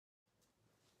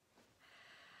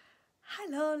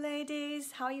Hello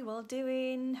ladies, how are you all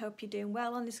doing? Hope you're doing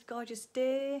well on this gorgeous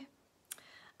day.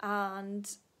 And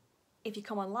if you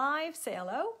come on live, say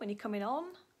hello when you're coming on.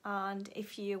 And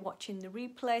if you're watching the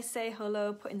replay, say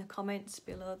hello, put in the comments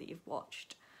below that you've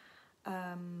watched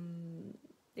my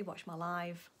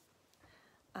live.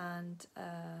 And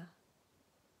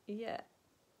yeah,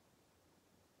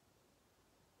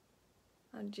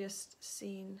 I'm just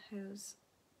seeing who's...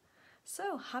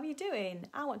 So, how are you doing?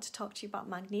 I want to talk to you about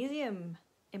magnesium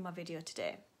in my video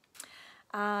today.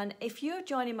 And if you're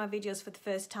joining my videos for the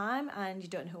first time and you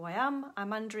don't know who I am,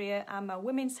 I'm Andrea. I'm a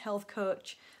women's health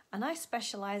coach and I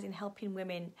specialise in helping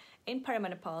women in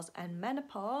perimenopause and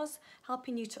menopause,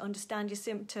 helping you to understand your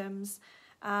symptoms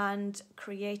and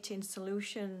creating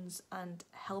solutions and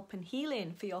help and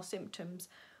healing for your symptoms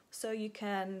so you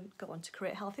can go on to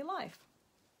create a healthy life.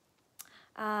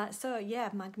 So yeah,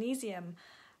 magnesium.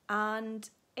 And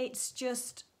it's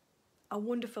just a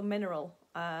wonderful mineral.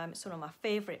 It's one of my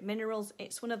favourite minerals.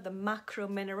 It's one of the macro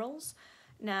minerals.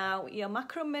 Now, your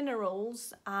macro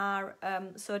minerals are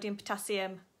sodium,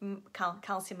 potassium,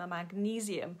 calcium and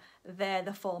magnesium. They're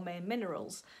the four main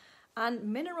minerals.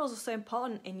 And minerals are so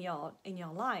important in your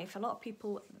life. A lot of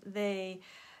people, they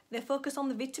focus on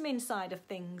the vitamin side of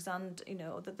things, and you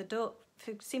know that they don't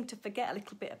seem to forget a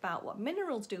little bit about what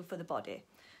minerals do for the body.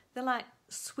 They're like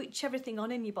switch everything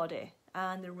on in your body,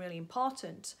 and they're really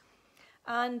important.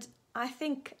 And I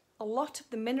think a lot of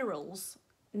the minerals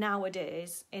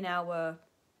nowadays in our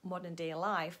modern day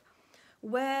life,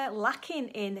 we're lacking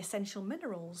in essential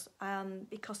minerals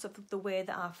because of the way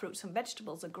that our fruits and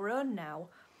vegetables are grown now.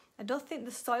 I don't think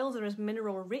the soils are as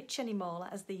mineral rich anymore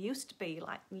as they used to be,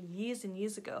 like years and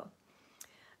years ago.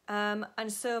 And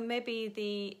so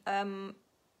maybe and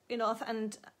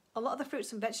a lot of the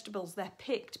fruits and vegetables, they're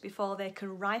picked before they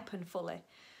can ripen fully.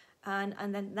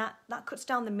 And then that cuts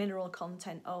down the mineral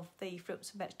content of the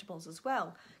fruits and vegetables as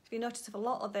well. If you notice, if a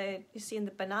lot of you see in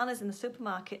the bananas in the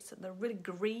supermarkets, they're really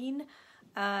green,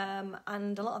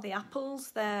 and a lot of the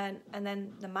apples, and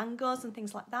then the mangoes and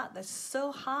things like that, they're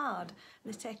so hard.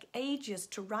 They take ages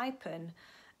to ripen,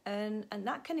 and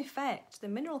that can affect the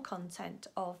mineral content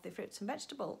of the fruits and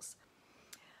vegetables.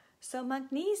 So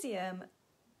magnesium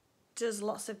does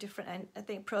lots of different,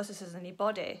 processes in your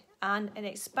body, and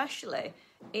especially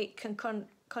it can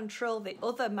control the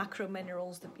other macro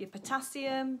minerals, your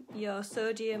potassium, your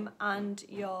sodium, and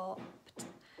your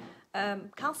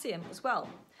calcium as well.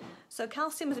 So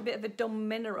calcium is a bit of a dumb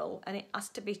mineral, and it has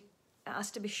to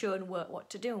be shown what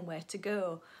to do and where to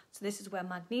go. So this is where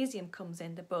magnesium comes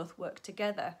in. They both work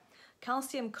together.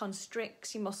 Calcium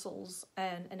constricts your muscles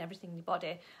and everything in your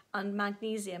body, and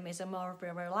magnesium is a more of a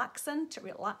relaxant. It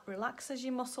relaxes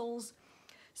your muscles.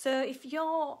 So if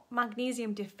you're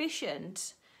magnesium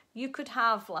deficient, you could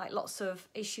have like lots of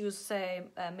issues, say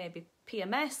maybe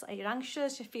PMS, you're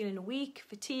anxious, you're feeling weak,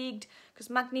 fatigued, because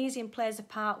magnesium plays a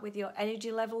part with your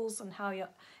energy levels and how your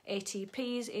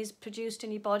ATP is produced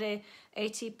in your body.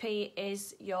 ATP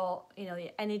is your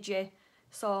energy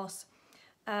source.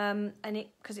 And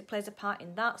because it plays a part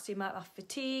in that, so you might have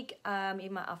fatigue, you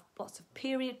might have lots of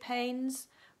period pains,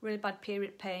 really bad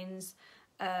period pains.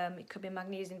 It could be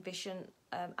magnesium deficient,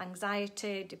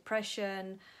 anxiety,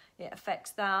 depression. It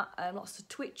affects that. Lots of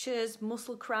twitches,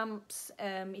 muscle cramps.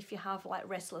 If you have like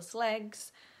restless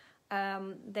legs,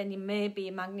 then you may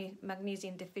be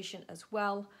magnesium deficient as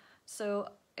well. So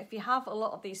if you have a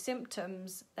lot of these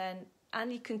symptoms,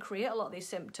 and you can create a lot of these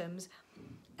symptoms,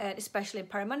 especially in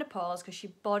perimenopause, because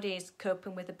your body is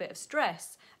coping with a bit of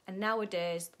stress. And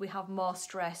nowadays we have more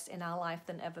stress in our life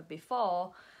than ever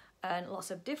before, and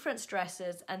lots of different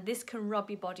stresses, and this can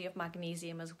rob your body of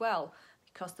magnesium as well,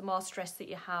 because the more stress that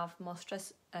you have, more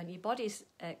stress your body's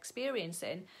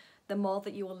experiencing, the more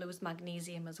that you will lose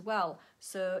magnesium as well.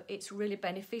 So it's really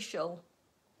beneficial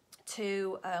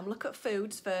to look at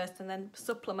foods first and then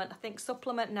supplement. I think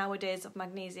supplement nowadays of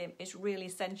magnesium is really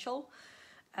essential.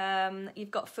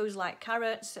 You've got foods like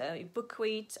carrots,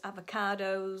 buckwheat,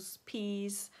 avocados,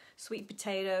 peas, sweet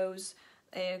potatoes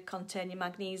contain your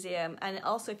magnesium. And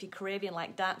also if you're craving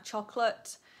like dark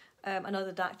chocolate, I know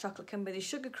the dark chocolate can be the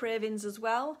sugar cravings as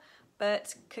well,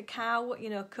 but cacao,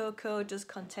 cocoa does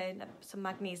contain some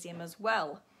magnesium as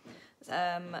well.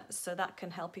 So that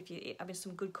can help if you're having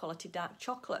some good quality dark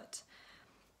chocolate.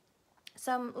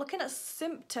 So I'm looking at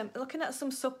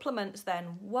some supplements then.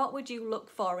 What would you look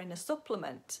for in a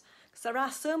supplement? Because there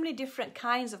are so many different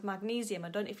kinds of magnesium. I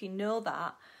don't know if you know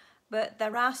that, but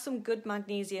there are some good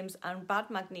magnesiums and bad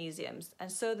magnesiums.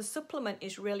 And so the supplement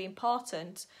is really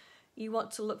important. You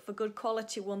want to look for good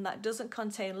quality one that doesn't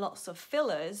contain lots of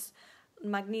fillers,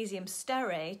 magnesium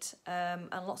stearate and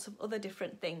lots of other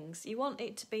different things. You want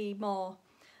it to be more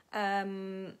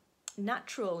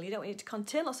natural. You don't want it to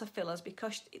contain lots of fillers,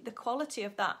 because the quality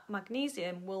of that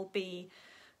magnesium won't be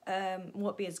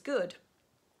as good.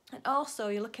 And also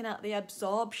you're looking at the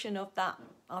absorption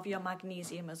of your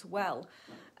magnesium as well,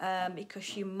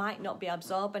 because you might not be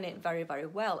absorbing it very, very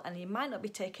well, and you might not be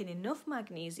taking enough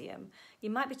magnesium. You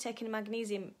might be taking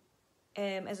magnesium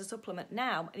as a supplement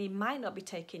now, and you might not be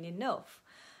taking enough.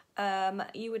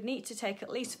 You would need to take at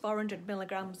least 400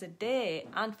 milligrams a day,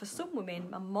 and for some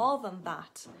women more than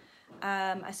that,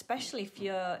 especially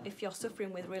if you're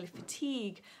suffering with really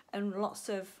fatigue and lots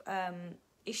of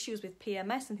issues with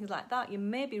PMS and things like that. You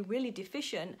may be really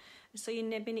deficient, so you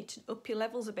maybe need to up your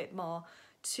levels a bit more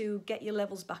to get your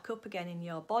levels back up again in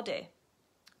your body.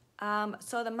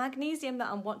 So the magnesium that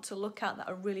I want to look at that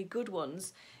are really good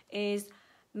ones is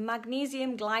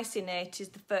magnesium glycinate is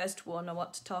the first one I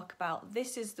want to talk about.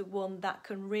 This is the one that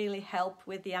can really help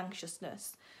with the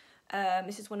anxiousness.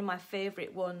 This is one of my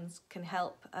favourite ones, can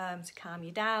help to calm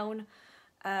you down.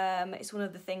 It's one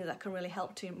of the things that can really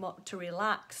help to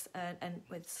relax and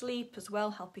with sleep as well,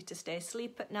 help you to stay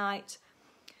asleep at night.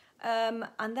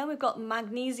 And then we've got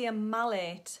magnesium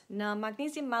malate. Now,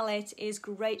 magnesium malate is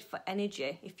great for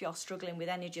energy if you're struggling with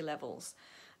energy levels.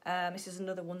 This is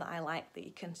another one that I like that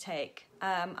you can take.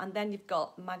 And then you've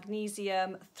got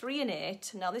magnesium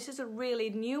threonate. Now, this is a really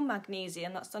new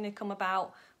magnesium that's only come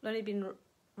about. I've only been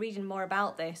reading more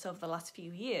about this over the last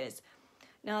few years.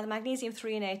 Now, the magnesium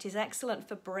threonate is excellent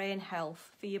for brain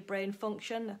health, for your brain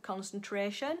function,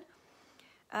 concentration,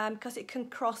 because it can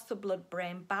cross the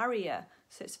blood-brain barrier.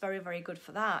 So it's very, very good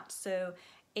for that. So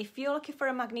if you're looking for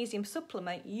a magnesium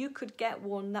supplement, you could get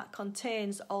one that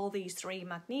contains all these three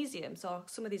magnesiums, or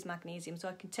some of these magnesiums, so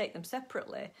I can take them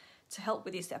separately to help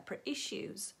with your separate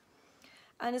issues.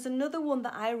 And there's another one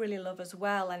that I really love as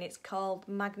well, and it's called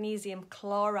magnesium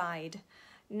chloride.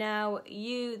 Now,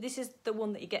 this is the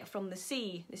one that you get from the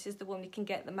sea. This is the one you can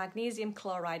get, the magnesium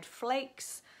chloride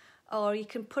flakes, or you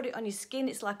can put it on your skin.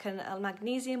 It's like a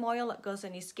magnesium oil that goes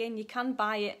on your skin. You can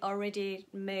buy it already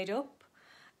made up,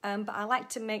 but I like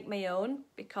to make my own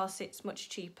because it's much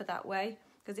cheaper that way,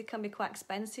 because it can be quite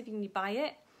expensive when you buy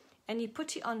it, and you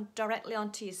put it on directly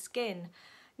onto your skin.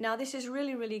 Now, this is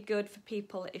really, really good for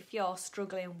people if you're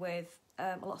struggling with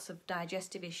lots of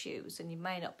digestive issues and you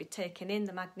may not be taking in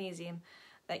the magnesium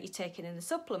that you're taking in the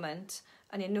supplement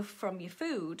and enough from your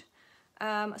food.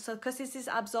 So because this is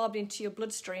absorbed into your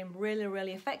bloodstream really,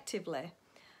 really effectively.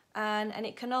 And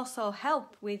it can also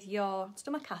help with your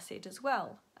stomach acid as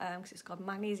well, because it's called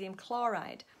magnesium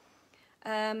chloride.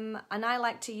 And I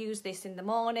like to use this in the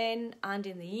morning and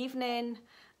in the evening,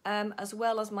 as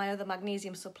well as my other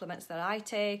magnesium supplements that I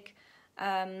take.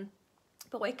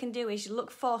 But what you can do is you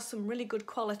look for some really good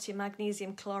quality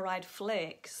magnesium chloride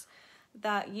flakes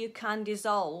that you can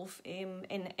dissolve in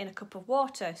a cup of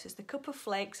water. So it's the cup of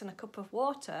flakes and a cup of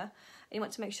water, and you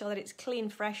want to make sure that it's clean,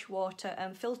 fresh water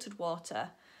and filtered water.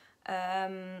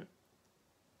 And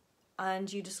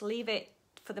you just leave it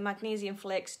for the magnesium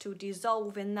flakes to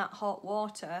dissolve in that hot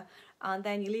water, and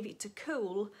then you leave it to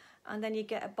cool, and then you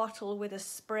get a bottle with a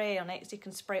spray on it so you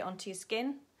can spray it onto your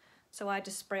skin. So I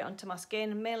just spray it onto my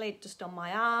skin, mainly just on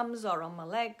my arms or on my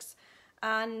legs,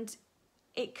 and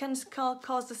it can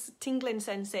cause a tingling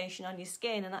sensation on your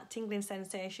skin, and that tingling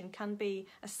sensation can be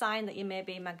a sign that you may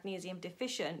be magnesium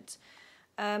deficient.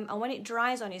 And when it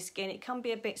dries on your skin, it can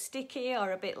be a bit sticky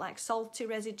or a bit like salty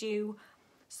residue.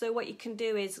 So what you can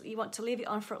do is you want to leave it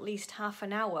on for at least half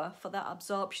an hour for that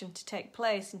absorption to take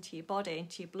place into your body,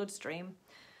 into your bloodstream.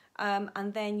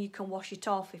 And then you can wash it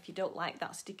off if you don't like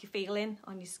that sticky feeling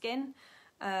on your skin.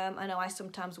 I know I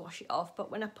sometimes wash it off,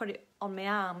 but when I put it on my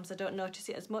arms, I don't notice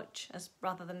it as much as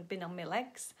rather than being on my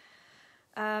legs.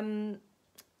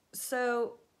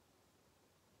 So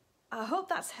I hope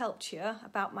that's helped you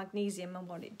about magnesium and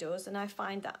what it does. And I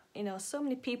find that, so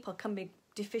many people can be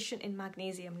deficient in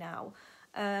magnesium now.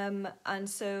 And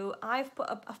so I've put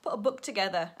a book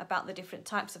together about the different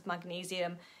types of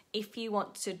magnesium. If you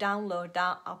want to download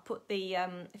that, I'll put the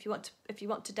if you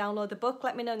want to download the book,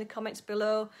 let me know in the comments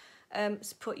below.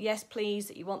 Put yes please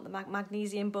that you want the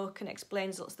magnesium book, and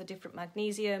explains lots of the different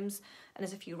magnesiums, and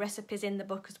there's a few recipes in the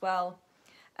book as well.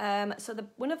 So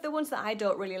one of the ones that I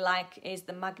don't really like is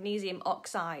the magnesium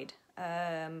oxide.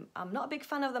 I'm not a big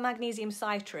fan of the magnesium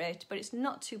citrate, but it's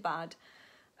not too bad.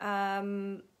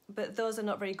 But those are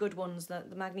not very good ones. The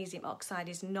magnesium oxide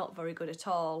is not very good at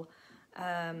all.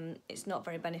 It's not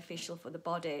very beneficial for the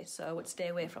body, so I would stay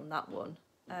away from that one.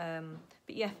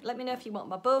 But yeah, let me know if you want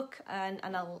my book, and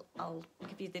I'll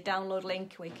give you the download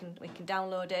link where you can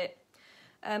download it.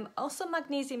 Also,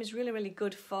 magnesium is really, really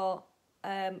good for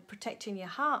protecting your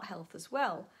heart health as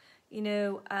well. You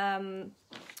know,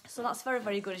 so that's very,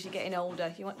 very good as you're getting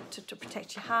older. You want to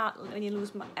protect your heart. When you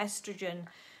lose estrogen,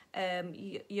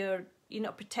 you're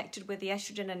not protected with the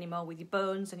estrogen anymore with your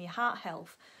bones and your heart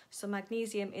health. So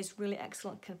magnesium is really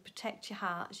excellent, can protect your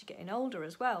heart as you're getting older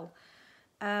as well.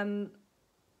 And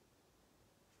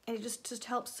it just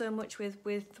helps so much with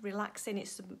relaxing.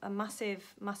 It's a massive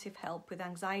help with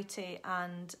anxiety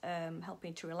and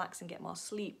helping to relax and get more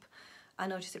sleep. I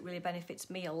notice it really benefits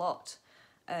me a lot,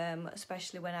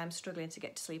 especially when I'm struggling to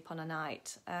get to sleep on a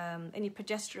night. In your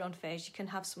progesterone phase, you can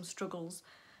have some struggles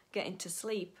getting to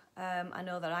sleep. I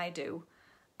know that I do.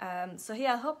 So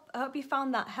yeah, I hope you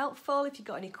found that helpful. If you've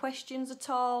got any questions at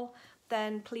all,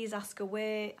 then please ask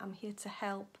away. I'm here to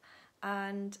help.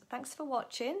 And thanks for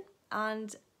watching,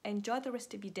 and enjoy the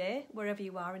rest of your day wherever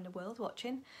you are in the world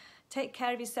watching. Take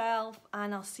care of yourself,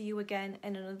 and I'll see you again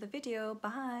in another video.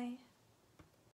 Bye.